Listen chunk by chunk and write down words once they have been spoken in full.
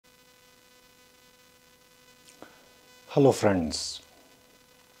Hello friends,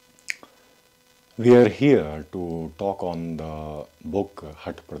 we are here to talk on the book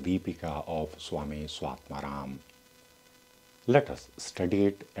HATHAPRADIPIKA of Swami Swatmarama. Let us study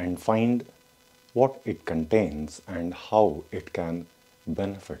it and find what it contains and how it can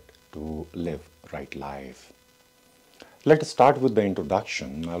benefit to live right life. Let us start with the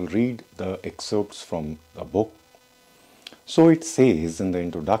introduction. I'll read the excerpts from the book. So it says in the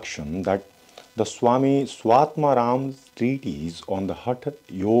introduction that the Swami Swatmarama's treatise on the Hatha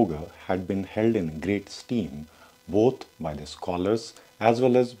Yoga had been held in great esteem both by the scholars as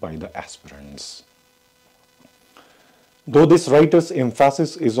well as by the aspirants. Though this writer's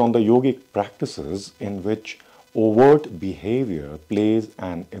emphasis is on the yogic practices in which overt behavior plays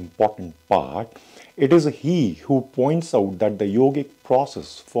an important part, it is he who points out that the yogic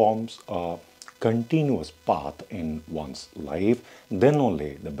process forms a continuous path in one's life, then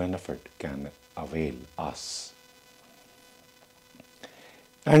only the benefit can avail us.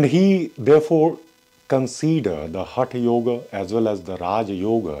 And he therefore consider the Hatha Yoga as well as the Raja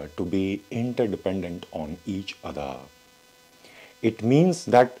Yoga to be interdependent on each other. It means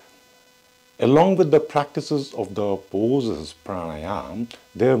that along with the practices of the poses pranayam,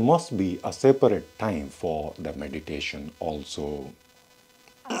 there must be a separate time for the meditation also.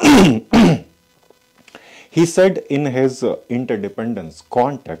 He said in his interdependence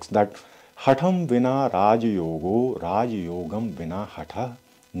context that Hatham vina Rajayogo, Rajayogam vina Hatha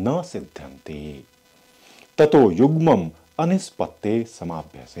na siddhanti. Tato yugmam anispatte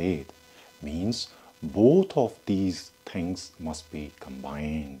samabhyaset. Means both of these things must be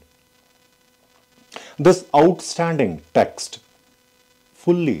combined. This outstanding text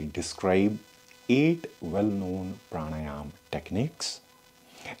fully describes 8 well-known pranayam techniques,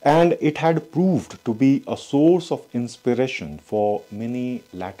 and it had proved to be a source of inspiration for many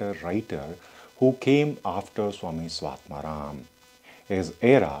later writers who came after Swami Swatmarama. His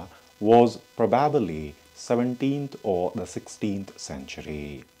era was probably 17th or the 16th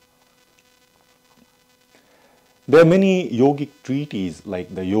century. There are many yogic treatises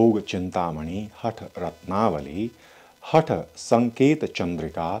like the Yoga Chintamani, Hatha Ratnavali, Hatha Sanketa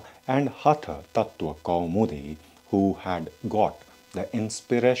Chandrika and Hatha Tattva Kaumudi who had got the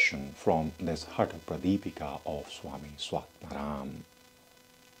inspiration from this HATHAPRADIPIKA of Swami Swatmarama.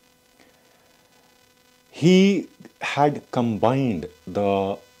 He had combined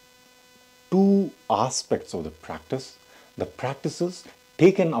the two aspects of the practices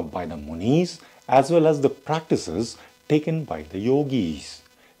taken up by the munis as well as the practices taken by the yogis,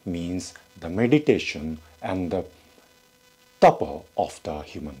 means the meditation and the tapa of the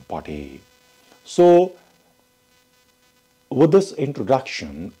human body. So with this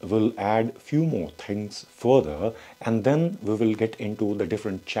introduction, we'll add few more things further and then we will get into the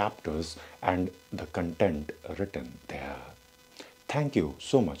different chapters and the content written there. Thank you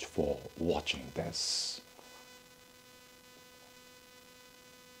so much for watching this.